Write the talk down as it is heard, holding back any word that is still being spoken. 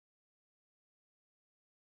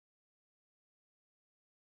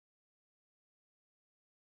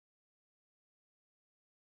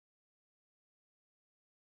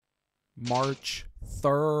March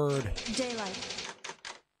 3rd. Daylight.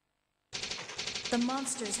 The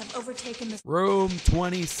monsters have overtaken the Room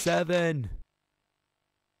 27.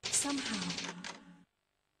 Somehow,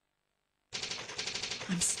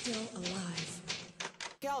 I'm still alive.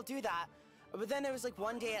 Okay, I'll do that. But then there was like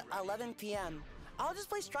one day at 11 p.m. I'll just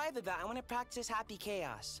play Strive a bit. I want to practice Happy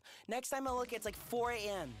Chaos. Next time I look, it's like 4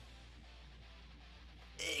 a.m.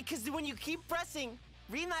 Because when you keep pressing,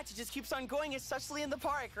 rematch just keeps on going, especially in the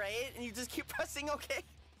park, right? And you just keep pressing, okay?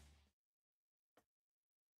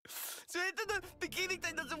 So the gaming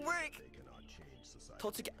thing doesn't work. They cannot change society.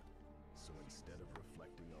 Totsuki. So instead of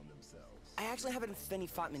reflecting on themselves, I actually haven't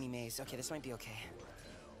fought many Maze. Okay, this might be okay.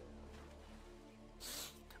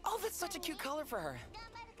 Oh, that's such a cute color for her.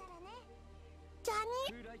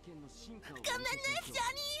 Johnny?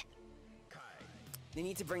 Johnny? They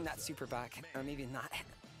need to bring that super back, or maybe not.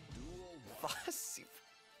 Super.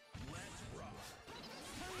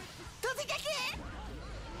 Totsuki!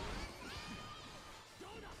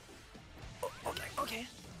 Oh, okay, okay.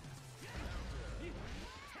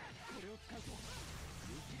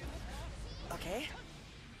 Okay.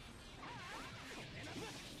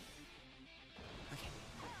 Okay.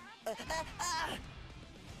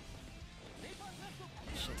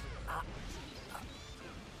 Shit.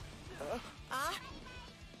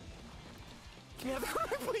 Give me another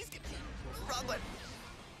corner, please. Wrong one.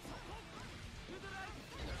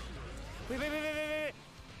 Wait.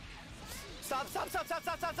 Stop.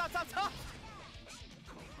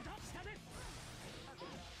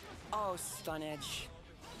 Oh, stun edge.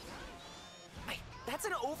 Wait, that's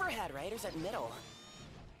an overhead, right? Or is that middle?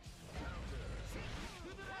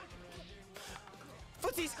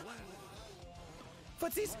 Footsies!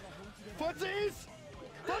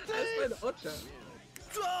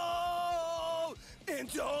 Go!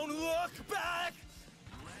 And don't look back!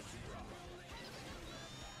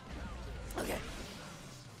 Okay.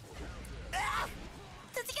 Ah!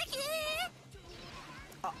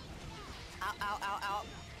 Oh. Ow.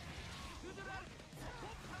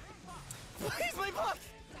 Please, my block!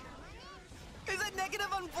 Is that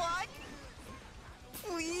negative on block?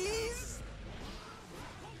 Please?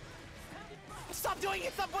 Stop doing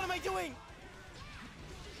it! Stop! What am I doing?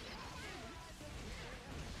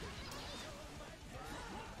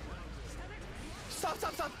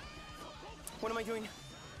 Stop! What am I doing?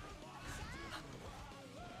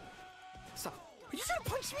 Stop. Are you trying to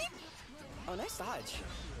punch me? Oh, nice dodge.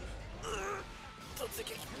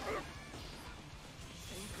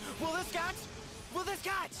 Will this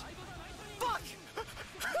catch? Fuck!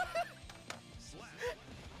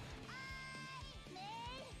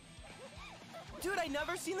 Dude, I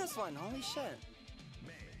never seen this one. Holy shit.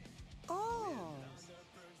 Oh.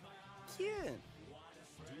 Cute.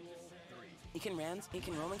 You can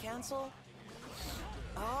Roman cancel?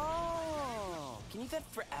 Oh. Can you do that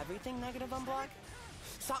for everything negative on block?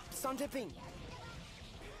 Stop tipping.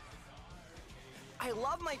 I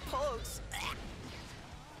love my pokes.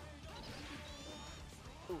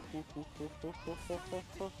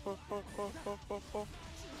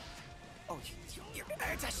 Oh, you're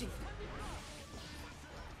air dashing.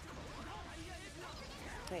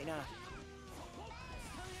 Wait, no.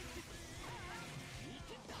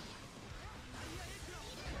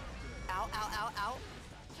 Ow.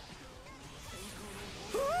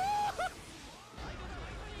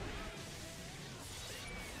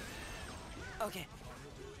 Okay.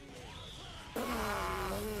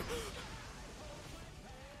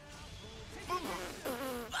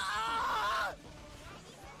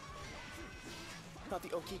 Not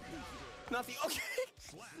the okay.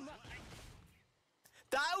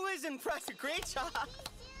 That was impressive. Great job.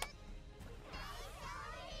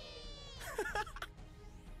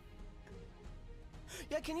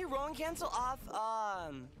 Yeah, can you Rowan cancel off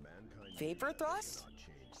Vapor Thrust?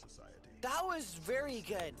 That was very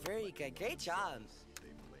good. Great job.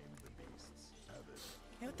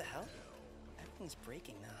 Hey, what the hell? Everything's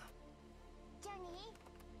breaking now.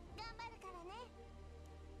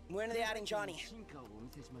 When are they adding Johnny?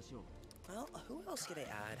 Well, who else could they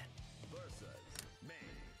add?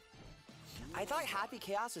 I thought Happy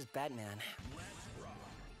Chaos was Batman.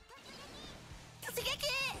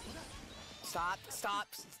 Stop.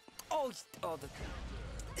 Oh, the...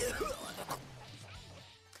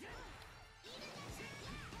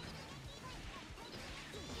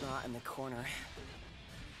 Not in the corner.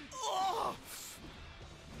 Oh!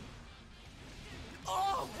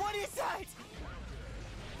 Oh, what is that?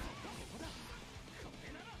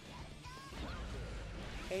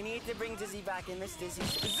 I need to bring Dizzy back in. Miss Dizzy.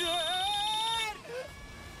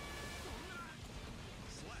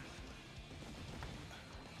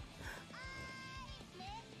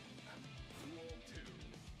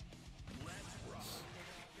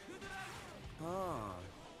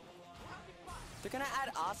 They're gonna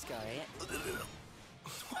add Asuka, right?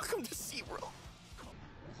 Welcome to SeaWorld.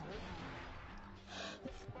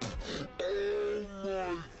 Oh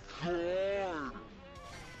my god!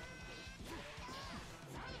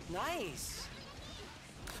 Nice.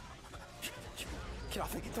 Get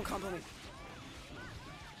off me! Don't combo me.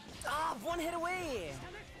 Ah, one hit away.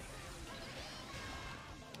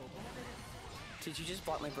 Did you just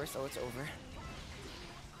block my burst? Oh, it's over.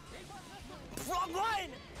 Wrong one!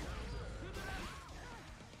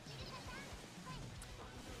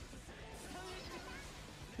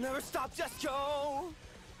 Never stop, just go!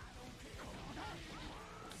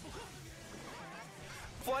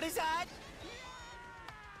 What is that?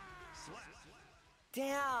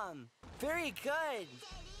 Damn! Very good!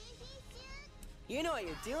 You know what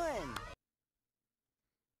you're doing!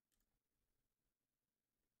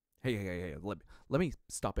 Hey, let me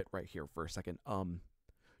stop it right here for a second.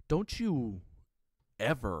 Don't you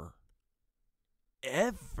ever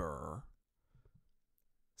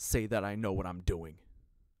say that I know what I'm doing.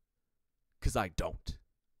 'Cause I don't.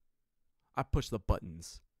 I push the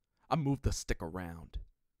buttons. I move the stick around.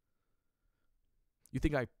 You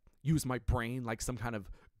think I use my brain like some kind of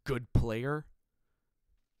good player?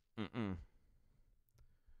 Mm-mm.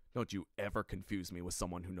 Don't you ever confuse me with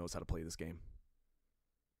someone who knows how to play this game.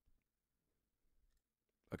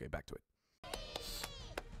 Okay, back to it.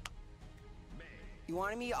 You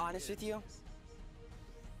want me to be honest with you?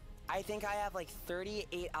 I think I have like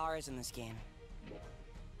 38 hours in this game.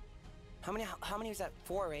 How many was that?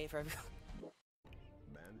 4, right? For every...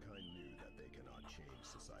 Mankind knew that they cannot change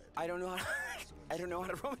society. I don't know how to, I don't know how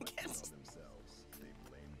to roam On against. themselves, they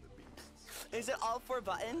blamed the beasts. Is it all 4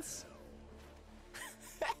 buttons?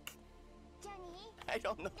 I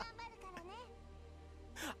don't know.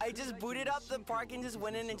 I just booted up the park and just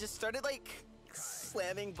went in and just started like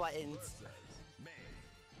slamming buttons.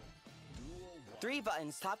 3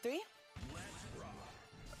 buttons, top 3?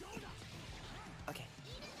 Okay.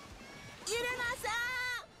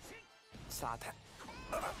 Stop it.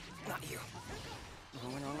 Not you.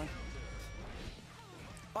 Wrong one.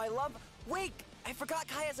 Oh, I love. Wait! I forgot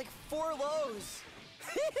Kai has like 4 lows.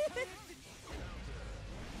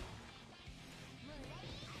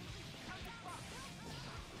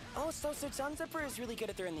 Oh, so Sun Zipper is really good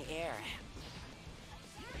if they're in the air.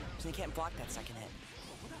 So they can't block that second hit.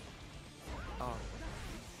 Oh.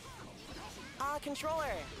 Ah,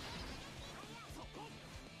 controller!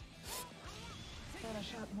 Man, I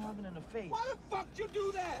shot Marvin in the face. Why the fuck you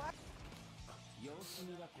do that?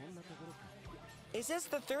 Is this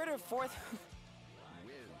the 3rd or 4th?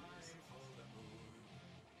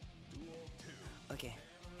 Okay.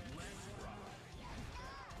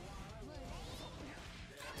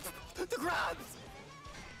 The grabs!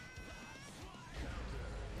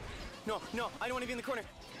 No, I don't want to be in the corner.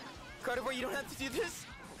 Gardevoir, you don't have to do this.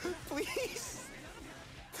 Please.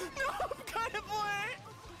 No, Gardevoir!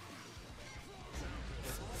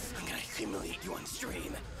 I'm gonna humiliate you on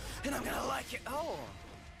stream, and I'm gonna like it. Oh.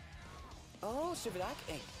 Oh, so that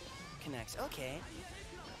connects. Okay.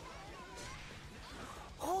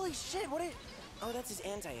 Holy shit, what is... Oh, that's his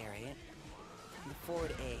anti-air, right? The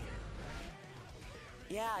forward A.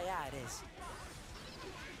 Yeah, it is.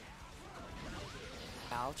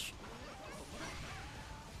 Ouch.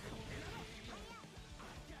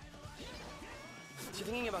 You're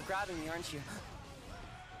thinking about grabbing me, aren't you?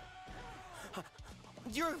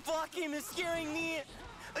 You're fucking scaring me!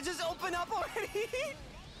 Just open up already!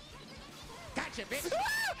 Gotcha, bitch!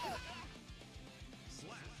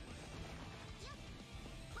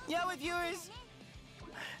 Yeah, with viewers!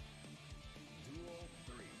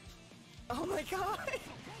 Oh my god!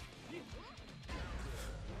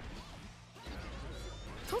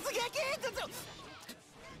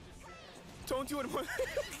 Don't do it more.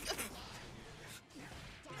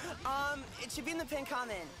 It should be in the pinned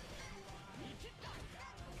comment.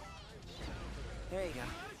 There you go.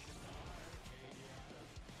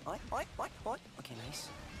 What? Okay, nice.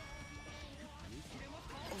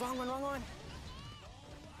 Wrong one.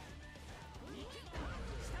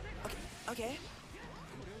 Okay.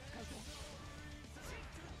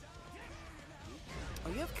 Oh,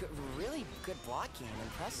 you have really good blocking.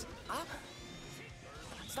 Impressive. Ah!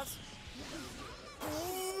 Stop.